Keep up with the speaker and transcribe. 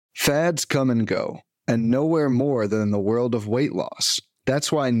Fads come and go, and nowhere more than in the world of weight loss.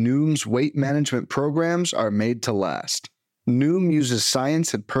 That's why Noom's weight management programs are made to last. Noom uses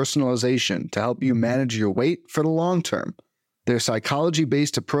science and personalization to help you manage your weight for the long term. Their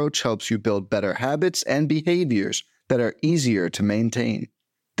psychology-based approach helps you build better habits and behaviors that are easier to maintain.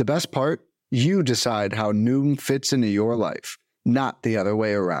 The best part? You decide how Noom fits into your life, not the other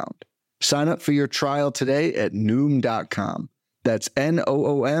way around. Sign up for your trial today at Noom.com. That's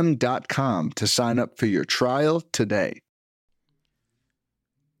Noom.com to sign up for your trial today.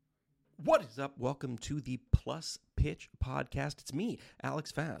 What is up? Welcome to the Plus Pitch Podcast. It's me,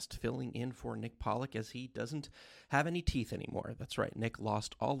 Alex Fast, filling in for Nick Pollock as he doesn't have any teeth anymore. That's right, Nick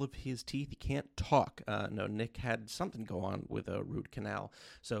lost all of his teeth. He can't talk. No, Nick had something go on with a root canal,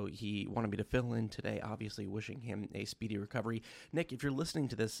 so he wanted me to fill in today, obviously wishing him a speedy recovery. Nick, if you're listening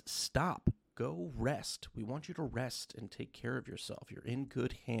to this, stop. Go rest. We want you to rest and take care of yourself. You're in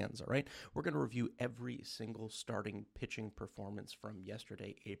good hands, all right? We're going to review every single starting pitching performance from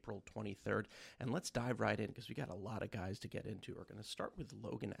yesterday, April 23rd. And let's dive right in because we got a lot of guys to get into. We're going to start with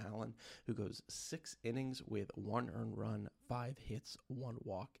Logan Allen, who goes 6 innings with 1 earned run, 5 hits, 1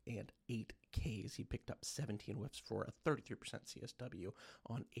 walk, and 8 Ks. He picked up 17 whiffs for a 33% CSW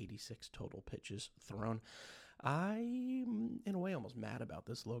on 86 total pitches thrown. I'm, in a way, almost mad about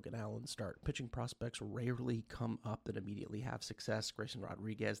this Logan Allen start. Pitching prospects rarely come up that immediately have success. Grayson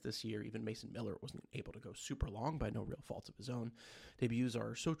Rodriguez this year, even Mason Miller wasn't able to go super long by no real faults of his own. Debuts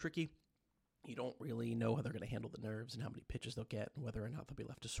are so tricky. You don't really know how they're going to handle the nerves and how many pitches they'll get and whether or not they'll be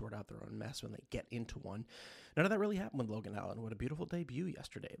left to sort out their own mess when they get into one. None of that really happened with Logan Allen. What a beautiful debut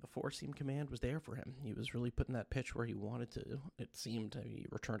yesterday. The 4-seam command was there for him. He was really putting that pitch where he wanted to. It seemed he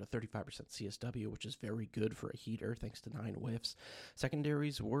returned a 35% CSW, which is very good for a heater, thanks to 9 whiffs.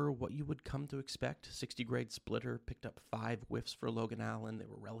 Secondaries were what you would come to expect. 60-grade splitter, picked up 5 whiffs for Logan Allen. They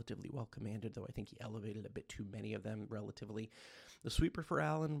were relatively well commanded, though I think he elevated a bit too many of them relatively. The sweeper for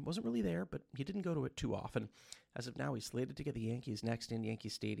Allen wasn't really there, but he didn't go to it too often. As of now, he's slated to get the Yankees next in Yankee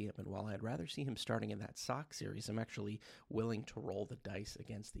Stadium, and while I'd rather see him starting in that Sox series, I'm actually willing to roll the dice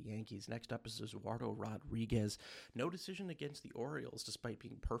against the Yankees. Next up is Eduardo Rodriguez. No decision against the Orioles, despite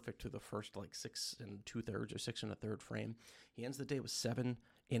being perfect through the first 6 2/3 or 6 1/3 frame. He ends the day with 7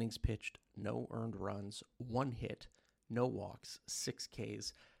 innings pitched, no earned runs, 1 hit, no walks, 6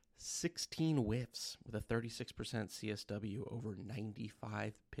 Ks, 16 whiffs with a 36% CSW over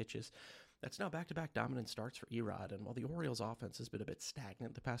 95 pitches. That's now back-to-back dominant starts for Erod, and while the Orioles' offense has been a bit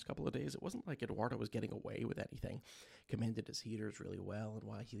stagnant the past couple of days, it wasn't like Eduardo was getting away with anything. Commanded his heaters really well, and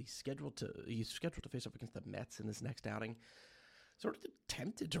while he's scheduled to face off against the Mets in this next outing, sort of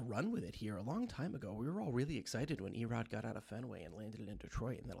tempted to run with it here. A long time ago, we were all really excited when Erod got out of Fenway and landed in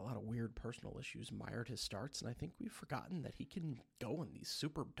Detroit, and then a lot of weird personal issues mired his starts, and I think we've forgotten that he can go in these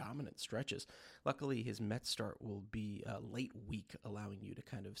super dominant stretches. Luckily, his Mets start will be a late week, allowing you to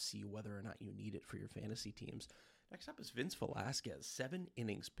kind of see whether or not you need it for your fantasy teams. Next up is Vince Velasquez. 7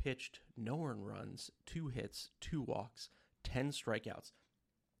 innings pitched, no earned runs, 2 hits, 2 walks, 10 strikeouts.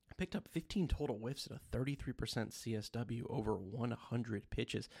 Picked up 15 total whiffs and a 33% CSW over 100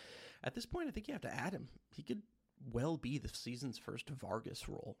 pitches. At this point, I think you have to add him. He could well be the season's first Vargas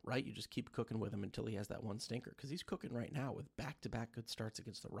role, right? You just keep cooking with him until he has that one stinker, because he's cooking right now with back-to-back good starts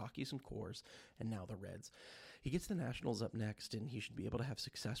against the Rockies and Coors, and now the Reds. He gets the Nationals up next, and he should be able to have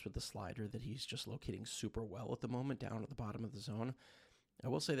success with the slider that he's just locating super well at the moment down at the bottom of the zone. I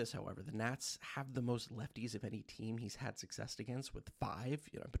will say this, however, the Nats have the most lefties of any team he's had success against, with 5,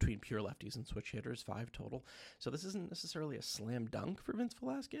 between pure lefties and switch hitters, 5 total. So this isn't necessarily a slam dunk for Vince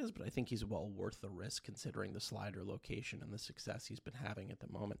Velasquez, but I think he's well worth the risk considering the slider location and the success he's been having at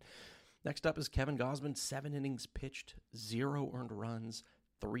the moment. Next up is Kevin Gausman. 7 innings pitched, 0 earned runs,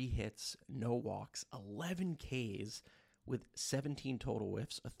 3 hits, no walks, 11 Ks, with 17 total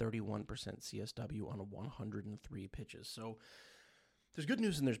whiffs, a 31% CSW on 103 pitches. So there's good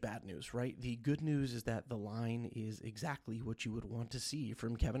news and there's bad news, right? The good news is that the line is exactly what you would want to see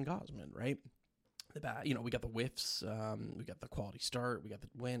from Kevin Gausman, right? The bad, we got the whiffs, we got the quality start, we got the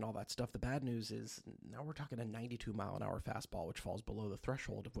win, all that stuff. The bad news is now we're talking a 92-mile-an-hour fastball, which falls below the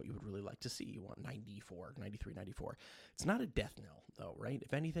threshold of what you would really like to see. You want 94, 93, 94. It's not a death knell, though, right?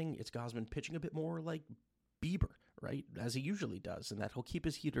 If anything, it's Gausman pitching a bit more like Bieber, right, as he usually does, and that he'll keep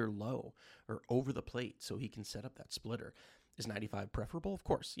his heater low or over the plate so he can set up that splitter. Is 95 preferable? Of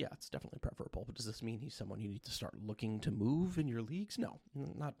course, yeah, it's definitely preferable. But does this mean he's someone you need to start looking to move in your leagues? No,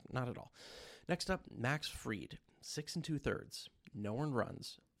 not at all. Next up, Max Fried, 6 2/3, no earned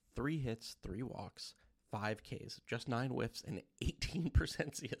runs, 3 hits, 3 walks, 5 Ks, just 9 whiffs, and 18%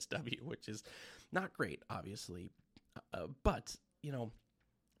 CSW, which is not great, obviously. But,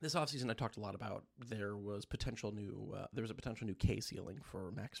 This offseason, I talked a lot about there was a potential new K ceiling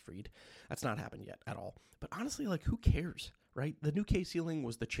for Max Fried. That's not happened yet at all. But honestly, like, who cares, right? The new K ceiling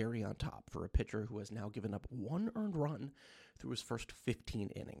was the cherry on top for a pitcher who has now given up one earned run through his first 15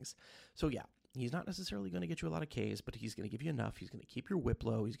 innings. So yeah, he's not necessarily going to get you a lot of Ks, but he's going to give you enough. He's going to keep your whip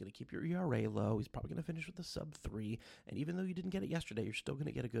low. He's going to keep your ERA low. He's probably going to finish with a sub-3. And even though you didn't get it yesterday, you're still going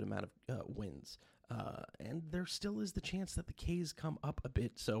to get a good amount of wins. And there still is the chance that the Ks come up a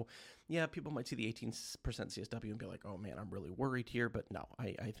bit. So, yeah, people might see the 18% CSW and be like, oh, man, I'm really worried here. But no,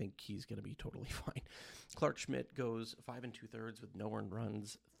 I think he's going to be totally fine. Clark Schmidt goes 5 2/3 with no earned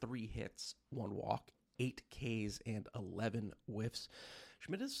runs, 3 hits, 1 walk, 8 Ks, and 11 whiffs.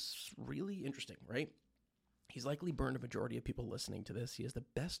 Schmidt is really interesting, right? He's likely burned a majority of people listening to this. He has the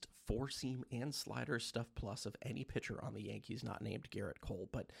best four-seam and slider stuff plus of any pitcher on the Yankees not named Garrett Cole,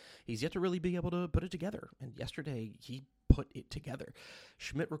 but he's yet to really be able to put it together. And yesterday, he put it together.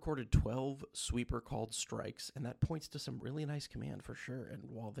 Schmidt recorded 12 sweeper-called strikes, and that points to some really nice command for sure. And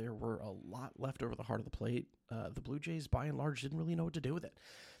while there were a lot left over the heart of the plate, the Blue Jays, by and large, didn't really know what to do with it.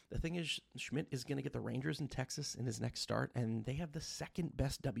 The thing is, Schmidt is going to get the Rangers in Texas in his next start, and they have the second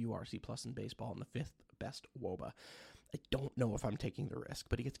best WRC plus in baseball and the 5th best WOBA. I don't know if I'm taking the risk,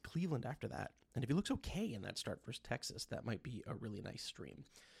 but he gets Cleveland after that. And if he looks okay in that start versus Texas, that might be a really nice stream.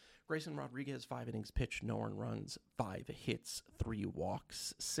 Grayson Rodriguez, 5 innings pitched, no earned runs, 5 hits, 3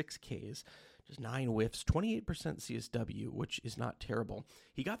 walks, 6 Ks, just 9 whiffs, 28% CSW, which is not terrible.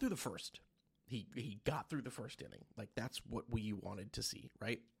 He got through the first. He got through the first inning. Like, that's what we wanted to see,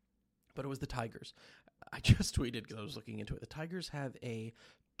 right? But it was the Tigers. I just tweeted because I was looking into it. The Tigers have a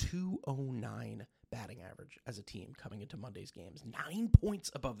 209 batting average as a team coming into Monday's games, 9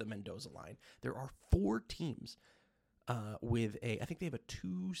 points above the Mendoza line. There are 4 teams with I think they have a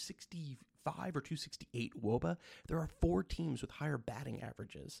 265 or 268 WOBA. There are 4 teams with higher batting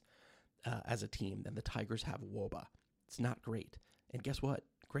averages as a team than the Tigers have WOBA. It's not great. And guess what?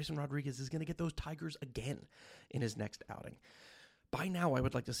 Grayson Rodriguez is going to get those Tigers again in his next outing. By now, I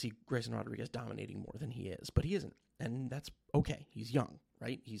would like to see Grayson Rodriguez dominating more than he is, but he isn't, and that's okay. He's young,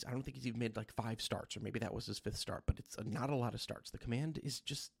 right? I don't think he's even made like 5 starts, or maybe that was his 5th start, but it's not a lot of starts. The command is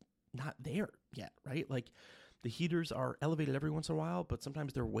just not there yet, right? Like, the heaters are elevated every once in a while, but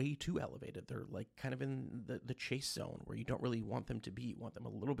sometimes they're way too elevated. They're like kind of in the chase zone where you don't really want them to be. You want them a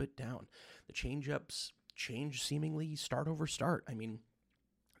little bit down. The changeups change seemingly start over start. I mean,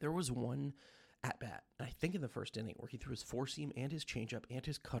 there was one at-bat, I think in the first inning, where he threw his four-seam and his changeup and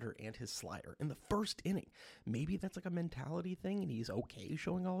his cutter and his slider in the first inning. Maybe that's like a mentality thing, and he's okay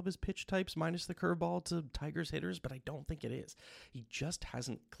showing all of his pitch types minus the curveball to Tigers hitters, but I don't think it is. He just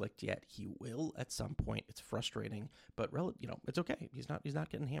hasn't clicked yet. He will at some point. It's frustrating, but it's okay. He's not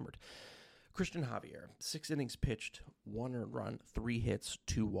getting hammered. Christian Javier, 6 innings pitched, 1 earned run, 3 hits,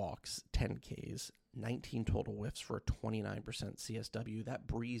 2 walks, 10 Ks, 19 total whiffs for a 29% CSW. That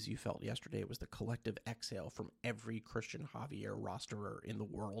breeze you felt yesterday was the collective exhale from every Christian Javier rosterer in the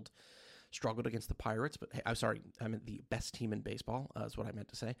world. Struggled against the Pirates, but hey, I'm sorry, I meant the best team in baseball, is what I meant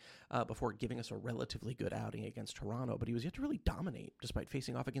to say, before giving us a relatively good outing against Toronto, but he was yet to really dominate, despite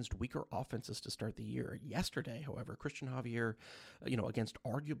facing off against weaker offenses to start the year. Yesterday, however, Christian Javier, against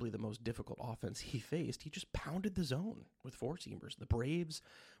arguably the most difficult offense he faced, he just pounded the zone with four-seamers. The Braves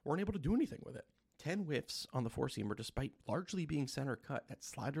weren't able to do anything with it. 10 whiffs on the four-seamer, despite largely being center cut. That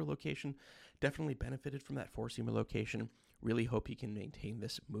slider location definitely benefited from that four-seamer location. Really hope he can maintain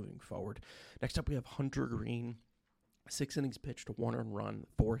this moving forward. Next up, we have Hunter Green. 6 innings pitched, 1 earned run,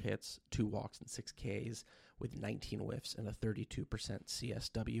 4 hits, 2 walks, and 6 Ks with 19 whiffs and a 32%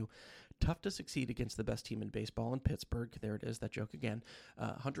 CSW. Tough to succeed against the best team in baseball in Pittsburgh. There it is, that joke again.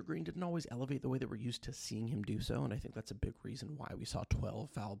 Hunter Green didn't always elevate the way that we're used to seeing him do so, and I think that's a big reason why we saw 12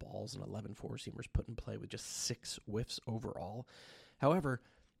 foul balls and 11 four-seamers put in play with just 6 whiffs overall. However,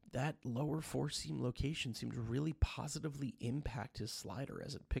 that lower four-seam location seemed to really positively impact his slider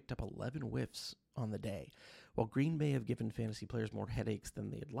as it picked up 11 whiffs on the day. While Green may have given fantasy players more headaches than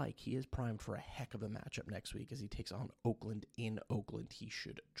they'd like, he is primed for a heck of a matchup next week as he takes on Oakland in Oakland. He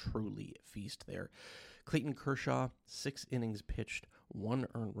should truly feast there. Clayton Kershaw, 6 innings pitched, 1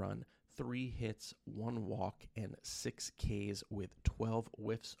 earned run, 3 hits, 1 walk, and 6 Ks with 12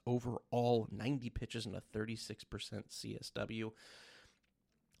 whiffs overall, 90 pitches and a 36% CSW.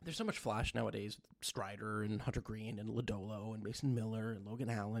 There's so much flash nowadays with Strider and Hunter Green and Lodolo and Mason Miller and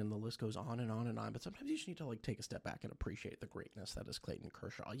Logan Allen. The list goes on and on and on. But sometimes you just need to take a step back and appreciate the greatness that is Clayton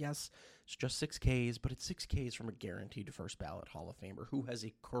Kershaw. Yes, it's just 6 Ks, but it's 6 Ks from a guaranteed first ballot Hall of Famer who has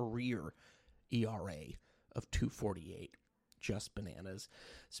a career ERA of 2.48. Just bananas.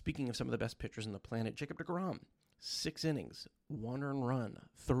 Speaking of some of the best pitchers on the planet, Jacob deGrom. 6 innings, 1 earned run,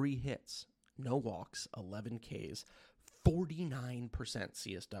 3 hits, no walks, 11 Ks, 49%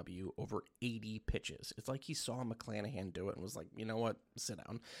 CSW over 80 pitches. It's like he saw McClanahan do it and was like, you know what, sit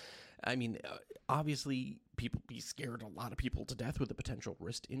down. I mean, obviously, he scared a lot of people to death with a potential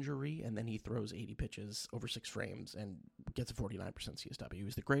wrist injury, and then he throws 80 pitches over 6 frames and gets a 49% CSW.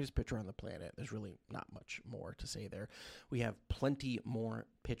 He's the greatest pitcher on the planet. There's really not much more to say there. We have plenty more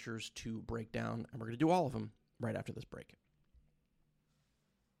pitchers to break down, and we're going to do all of them right after this break.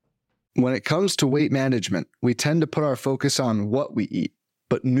 When it comes to weight management, we tend to put our focus on what we eat,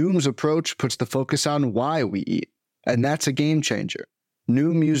 but Noom's approach puts the focus on why we eat, and that's a game changer.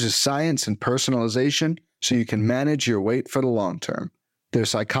 Noom uses science and personalization so you can manage your weight for the long term. Their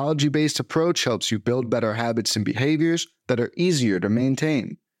psychology-based approach helps you build better habits and behaviors that are easier to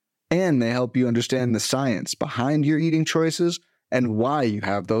maintain. And they help you understand the science behind your eating choices and why you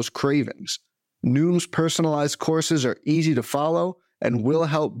have those cravings. Noom's personalized courses are easy to follow and will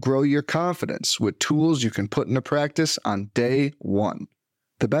help grow your confidence with tools you can put into practice on day one.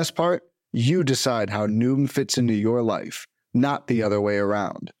 The best part? You decide how Noom fits into your life, not the other way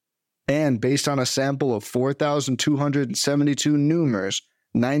around. And based on a sample of 4,272 Noomers,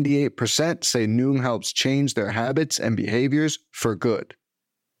 98% say Noom helps change their habits and behaviors for good.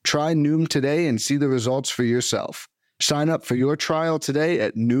 Try Noom today and see the results for yourself. Sign up for your trial today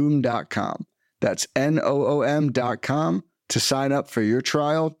at Noom.com. That's Noom.com to sign up for your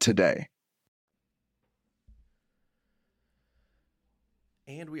trial today.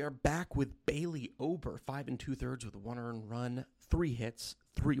 And we are back with Bailey Ober, 5 2/3 with 1 earned run, 3 hits,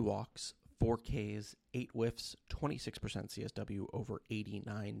 3 walks, 4 Ks, 8 whiffs, 26% CSW over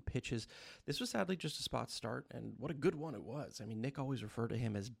 89 pitches. This was sadly just a spot start, and what a good one it was. I mean, Nick always referred to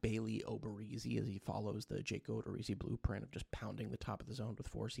him as Bailey Oberese as he follows the Jake Odorizzi blueprint of just pounding the top of the zone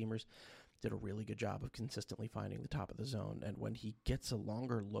with 4-seamers. Did a really good job of consistently finding the top of the zone, and when he gets a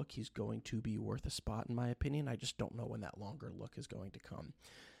longer look, he's going to be worth a spot, in my opinion. I just don't know when that longer look is going to come.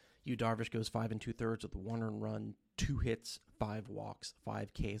 Yu Darvish goes 5 2/3 with 1 earned run, 2 hits, 5 walks,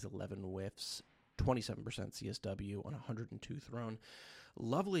 5 Ks, 11 whiffs, 27% CSW on 102 thrown.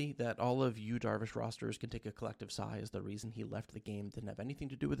 Lovely that all of Yu Darvish rosters can take a collective sigh as the reason he left the game didn't have anything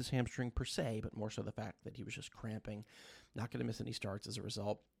to do with his hamstring per se, but more so the fact that he was just cramping. Not going to miss any starts as a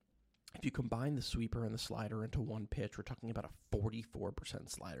result. If you combine the sweeper and the slider into one pitch, we're talking about a 44%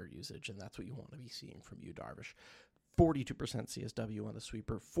 slider usage, and that's what you want to be seeing from Yu Darvish. 42% CSW on the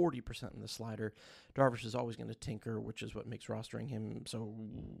sweeper, 40% in the slider. Darvish is always going to tinker, which is what makes rostering him so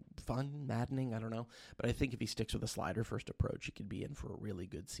fun, maddening, I don't know. But I think if he sticks with a slider-first approach, he could be in for a really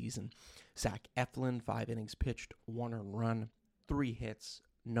good season. Zach Eflin, 5 innings pitched, 1 earned run, 3 hits,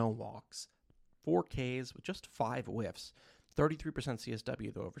 no walks, 4 Ks with just 5 whiffs. 33%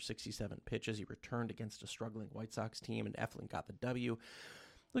 CSW, though, over 67 pitches. He returned against a struggling White Sox team, and Eflin got the W.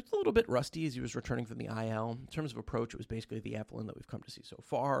 Looked a little bit rusty as he was returning from the IL. In terms of approach, it was basically the Eflin that we've come to see so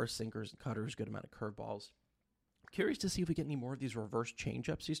far. Sinkers and cutters, good amount of curveballs. Curious to see if we get any more of these reverse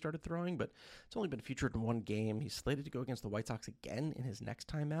changeups he started throwing, but it's only been featured in one game. He's slated to go against the White Sox again in his next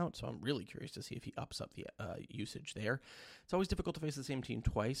time out, so I'm really curious to see if he ups up the usage there. It's always difficult to face the same team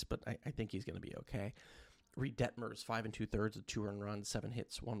twice, but I think he's going to be okay. Reed Detmers, 5 2/3 with 2 earned runs, 7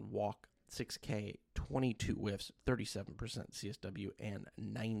 hits, 1 walk, 6K, 22 whiffs, 37% CSW, and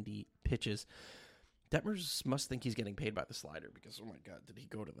 90 pitches. Detmers must think he's getting paid by the slider because, oh my God, did he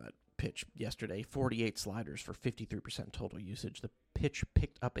go to that pitch yesterday? 48 sliders for 53% total usage. The pitch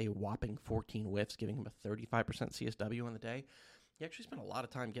picked up a whopping 14 whiffs, giving him a 35% CSW on the day. He actually spent a lot of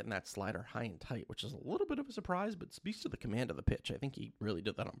time getting that slider high and tight, which is a little bit of a surprise, but speaks to the command of the pitch. I think he really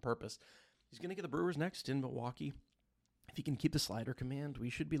did that on purpose. He's going to get the Brewers next in Milwaukee. If he can keep the slider command, we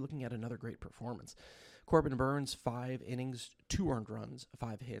should be looking at another great performance. Corbin Burnes, 5 innings, 2 earned runs,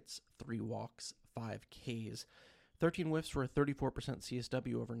 5 hits, 3 walks, 5 Ks, 13 whiffs for a 34%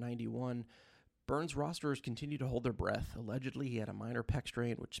 CSW over 91. Burnes' rosters continue to hold their breath. Allegedly, he had a minor pec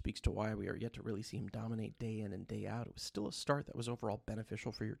strain, which speaks to why we are yet to really see him dominate day in and day out. It was still a start that was overall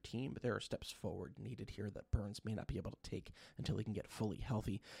beneficial for your team, but there are steps forward needed here that Burnes may not be able to take until he can get fully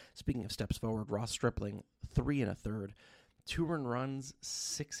healthy. Speaking of steps forward, Ross Stripling, 3 1/3, 2 earned runs,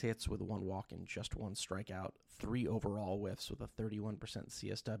 6 hits with 1 walk and just 1 strikeout, 3 overall whiffs with a 31%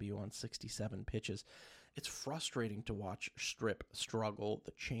 CSW on 67 pitches. It's frustrating to watch Strip struggle.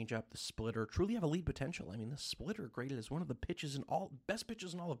 The changeup, the splitter truly have a lead potential. I mean, the splitter graded as one of the best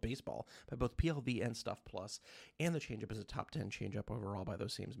pitches in all of baseball by both PLV and Stuff Plus, and the changeup is a top 10 changeup overall by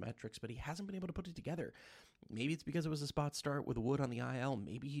those same metrics, but he hasn't been able to put it together. Maybe it's because it was a spot start with Wood on the IL.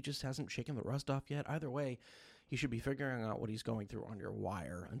 Maybe he just hasn't shaken the rust off yet. Either way, he should be figuring out what he's going through on your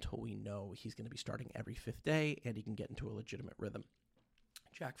wire until we know he's going to be starting every fifth day and he can get into a legitimate rhythm.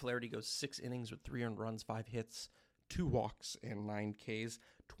 Jack Flaherty goes 6 innings with 3 earned runs, 5 hits, 2 walks, and 9 Ks,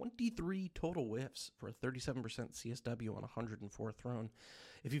 23 total whiffs for a 37% CSW on 104 thrown.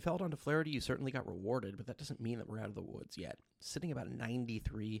 If you fell onto Flaherty, you certainly got rewarded, but that doesn't mean that we're out of the woods yet. Sitting about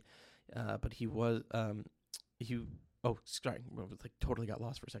 93, but he was totally got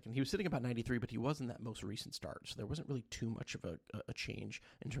lost for a second. He was sitting about 93, but he was in that most recent start, so there wasn't really too much of a change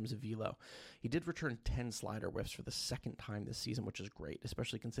in terms of velo. He did return 10 slider whiffs for the second time this season, which is great,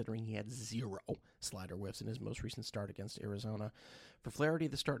 especially considering he had 0 slider whiffs in his most recent start against Arizona. For Flaherty,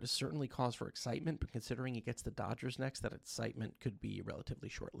 the start is certainly cause for excitement, but considering he gets the Dodgers next, that excitement could be relatively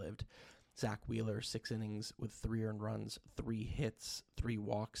short-lived. Zach Wheeler, 6 innings with 3 earned runs, 3 hits, 3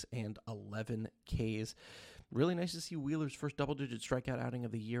 walks, and 11 Ks. Really nice to see Wheeler's first double-digit strikeout outing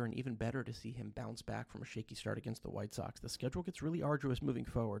of the year, and even better to see him bounce back from a shaky start against the White Sox. The schedule gets really arduous moving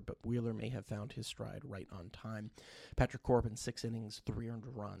forward, but Wheeler may have found his stride right on time. Patrick Corbin, 6 innings, 3 earned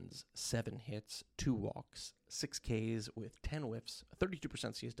runs, 7 hits, 2 walks, 6 Ks with 10 whiffs,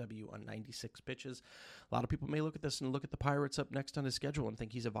 32% CSW on 96 pitches. A lot of people may look at this and look at the Pirates up next on his schedule and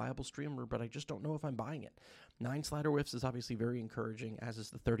think he's a viable streamer, but I just don't know if I'm buying it. 9 slider whiffs is obviously very encouraging, as is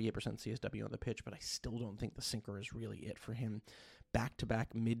the 38% CSW on the pitch, but I still don't think the sinker is really it for him.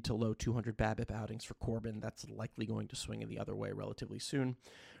 Back-to-back mid to low 200 BABIP outings for Corbin. That's likely going to swing in the other way relatively soon.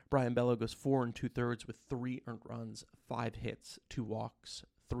 Brian Bello goes 4 2/3 with 3 earned runs, 5 hits, 2 walks,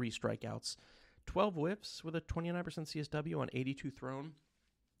 3 strikeouts, 12 whiffs with a 29% CSW on 82 thrown.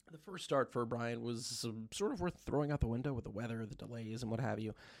 The first start for Brian was sort of worth throwing out the window with the weather, the delays, and what have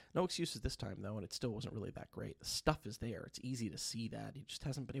you. No excuses this time, though, and it still wasn't really that great. The stuff is there. It's easy to see that. He just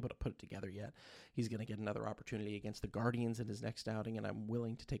hasn't been able to put it together yet. He's going to get another opportunity against the Guardians in his next outing, and I'm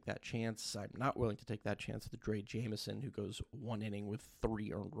willing to take that chance. I'm not willing to take that chance with Dre Jameson, who goes 1 inning with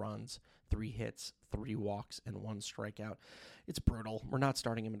 3 earned runs, 3 hits, 3 walks, and 1 strikeout. It's brutal. We're not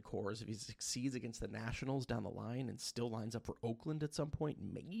starting him in cores. If he succeeds against the Nationals down the line and still lines up for Oakland at some point,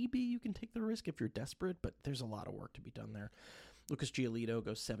 maybe you can take the risk if you're desperate, but there's a lot of work to be done there. Lucas Giolito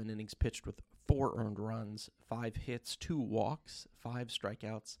goes 7 innings pitched with 4 earned runs, 5 hits, 2 walks, 5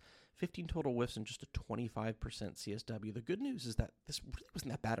 strikeouts, 15 total whiffs, and just a 25% CSW. The good news is that this really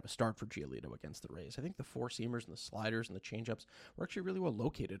wasn't that bad of a start for Giolito against the Rays. I think the 4-seamers and the sliders and the changeups were actually really well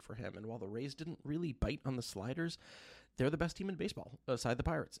located for him, and while the Rays didn't really bite on the sliders, they're the best team in baseball, aside the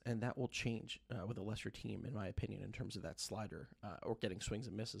Pirates, and that will change with a lesser team, in my opinion, in terms of that slider, or getting swings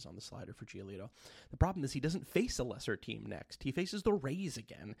and misses on the slider for Giolito. The problem is he doesn't face a lesser team next. He faces the Rays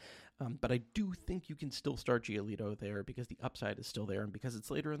again, but I do think you can still start Giolito there because the upside is still there, and because it's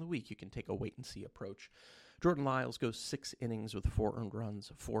later in the week, you can take a wait-and-see approach. Jordan Lyles goes 6 innings with 4 earned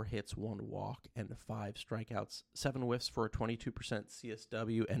runs, 4 hits, 1 walk, and 5 strikeouts, 7 whiffs for a 22%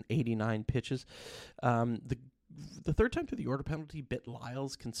 CSW and 89 pitches. The third time through the order penalty bit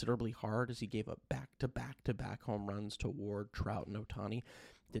Lyles considerably hard as he gave up back-to-back home runs to Ward, Trout, and Ohtani.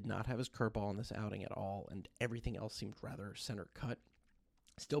 Did not have his curveball in this outing at all, and everything else seemed rather center cut.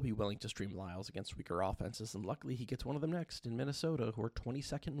 Still be willing to stream Lyles against weaker offenses, and luckily he gets one of them next in Minnesota, who are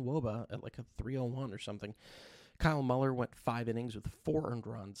 22nd in WOBA at like a 301 or something. Kyle Muller went 5 innings with 4 earned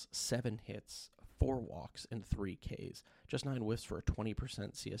runs, 7 hits, 4 walks, and 3 Ks. Just 9 whiffs for a 20%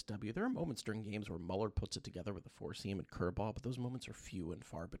 CSW. There are moments during games where Muller puts it together with a 4-seam and curveball, but those moments are few and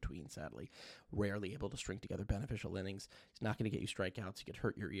far between, sadly. Rarely able to string together beneficial innings. He's not going to get you strikeouts. He could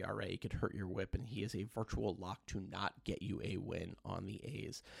hurt your ERA. He could hurt your whip, and he is a virtual lock to not get you a win on the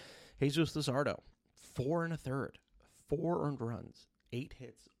A's. Jesus Luzardo, 4 1/3, 4 earned runs, 8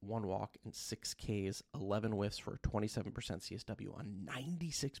 hits, 1 walk, and 6 Ks, 11 whiffs for a 27% CSW on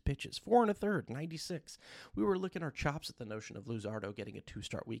 96 pitches. 4 1/3, 96. We were licking our chops at the notion of Luzardo getting a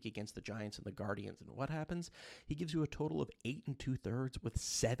 2-start week against the Giants and the Guardians, and what happens? He gives you a total of 8 2/3 with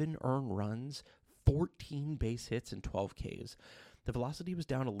 7 earned runs, 14 base hits, and 12 Ks. The velocity was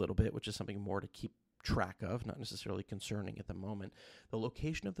down a little bit, which is something more to keep track of, not necessarily concerning at the moment. The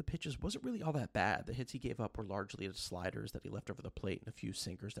location of the pitches wasn't really all that bad. The hits he gave up were largely to sliders that he left over the plate and a few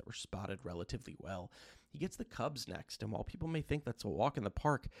sinkers that were spotted relatively well. He gets the Cubs next, and while people may think that's a walk in the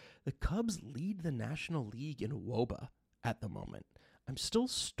park, the Cubs lead the National League in WOBA at the moment. I'm still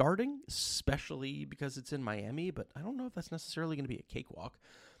starting, especially because it's in Miami, but I don't know if that's necessarily going to be a cakewalk.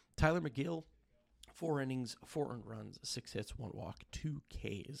 Tyler McGill, 4 innings, 4 earned runs, 6 hits, 1 walk, 2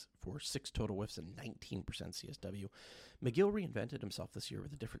 Ks for 6 total whiffs and 19% CSW. McGill reinvented himself this year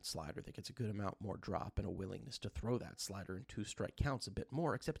with a different slider that gets a good amount more drop and a willingness to throw that slider in 2-strike counts a bit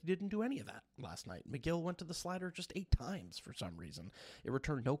more, except he didn't do any of that last night. McGill went to the slider just 8 times for some reason. It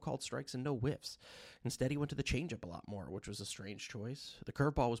returned no called strikes and no whiffs. Instead, he went to the changeup a lot more, which was a strange choice. The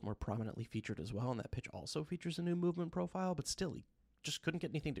curveball was more prominently featured as well, and that pitch also features a new movement profile, but still, he just couldn't get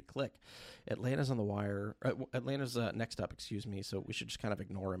anything to click. Atlanta's on the wire. Atlanta's next up, so we should just kind of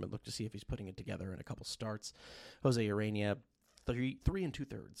ignore him and look to see if he's putting it together in a couple starts. Jose Urania, 3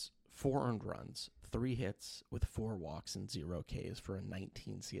 2/3, 4 earned runs, 3 hits with 4 walks and 0 Ks for a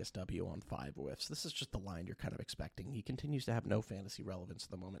 19 CSW on 5 whiffs. This is just the line you're kind of expecting. He continues to have no fantasy relevance at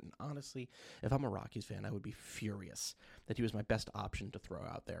the moment, and honestly, if I'm a Rockies fan, I would be furious that he was my best option to throw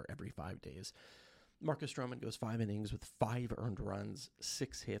out there every 5 days. Marcus Stroman goes 5 innings with 5 earned runs,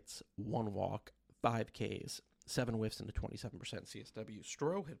 6 hits, 1 walk, 5 Ks, 7 whiffs, and a 27% CSW.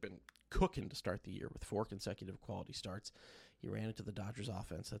 Stroh had been cooking to start the year with 4 consecutive quality starts. He ran into the Dodgers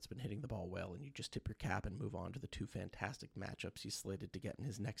offense that's been hitting the ball well, and you just tip your cap and move on to the 2 fantastic matchups he's slated to get in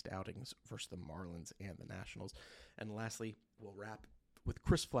his next outings versus the Marlins and the Nationals. And lastly, we'll wrap with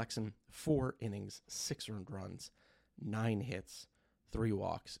Chris Flexen, 4 innings, 6 earned runs, 9 hits, 3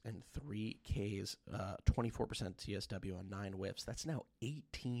 walks, and 3 Ks, 24% TSW on 9 whiffs. That's now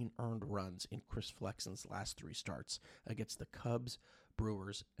 18 earned runs in Chris Flexen's last 3 starts against the Cubs,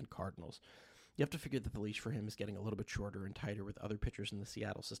 Brewers, and Cardinals. You have to figure that the leash for him is getting a little bit shorter and tighter with other pitchers in the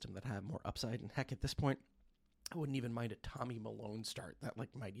Seattle system that have more upside. And heck, at this point, I wouldn't even mind a Tommy Malone start. That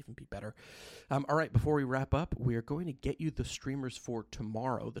might even be better. All right, before we wrap up, we're going to get you the streamers for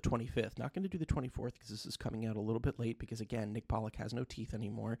tomorrow, the 25th. Not going to do the 24th because this is coming out a little bit late because, again, Nick Pollock has no teeth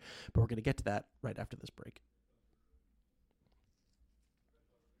anymore. But we're going to get to that right after this break.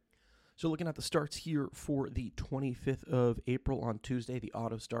 So looking at the starts here for the 25th of April on Tuesday, the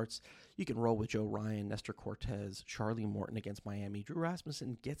auto starts. You can roll with Joe Ryan, Nestor Cortez, Charlie Morton against Miami. Drew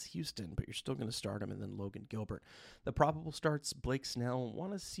Rasmussen gets Houston, but you're still going to start him, and then Logan Gilbert. The probable starts, Blake Snell.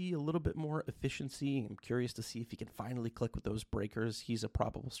 Want to see a little bit more efficiency. I'm curious to see if he can finally click with those breakers. He's a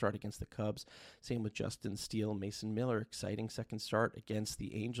probable start against the Cubs. Same with Justin Steele, Mason Miller. Exciting second start against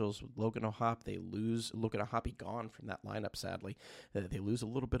the Angels with Logan O'Hoppe. They lose. Logan O'Hoppe gone from that lineup, sadly. They lose a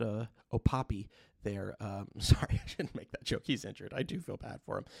little bit of O'Poppy there. Sorry, I shouldn't make that joke. He's injured. I do feel bad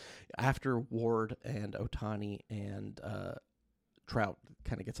for him. After Ward and Ohtani and Trout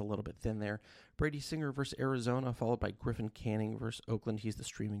kind of gets a little bit thin there. Brady Singer versus Arizona, followed by Griffin Canning versus Oakland. He's the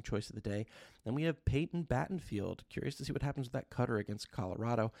streaming choice of the day. Then we have Peyton Battenfield. Curious to see what happens with that cutter against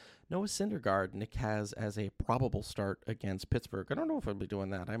Colorado. Noah Syndergaard, Nick has as a probable start against Pittsburgh. I don't know if I'll be doing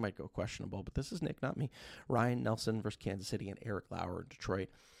that. I might go questionable, but this is Nick, not me. Ryan Nelson versus Kansas City and Eric Lauer in Detroit.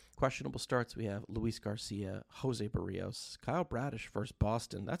 Questionable starts, we have Luis Garcia, Jose Barrios, Kyle Bradish versus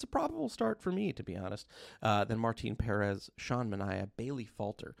Boston. That's a probable start for me, to be honest. Then Martin Perez, Sean Manaea, Bailey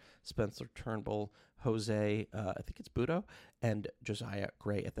Falter, Spencer Turnbull, Jose, I think it's Budo, and Josiah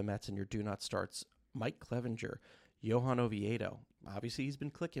Gray at the Mets. And your do not starts, Mike Clevenger, Johan Oviedo. Obviously, he's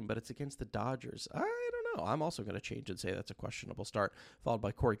been clicking, but it's against the Dodgers. I don't know. I'm also going to change and say that's a questionable start, followed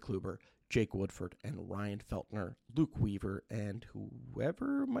by Corey Kluber, Jake Woodford, and Ryan Feltner, Luke Weaver, and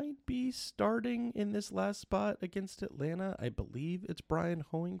whoever might be starting in this last spot against Atlanta. I believe it's Brian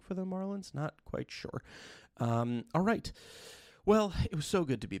Hoeing for the Marlins. Not quite sure. All right. Well, it was so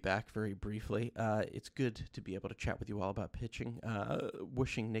good to be back very briefly. It's good to be able to chat with you all about pitching.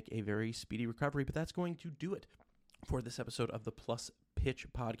 Wishing Nick a very speedy recovery, but that's going to do it for this episode of the Plus Pitch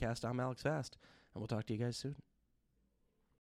Podcast. I'm Alex Fast, and we'll talk to you guys soon.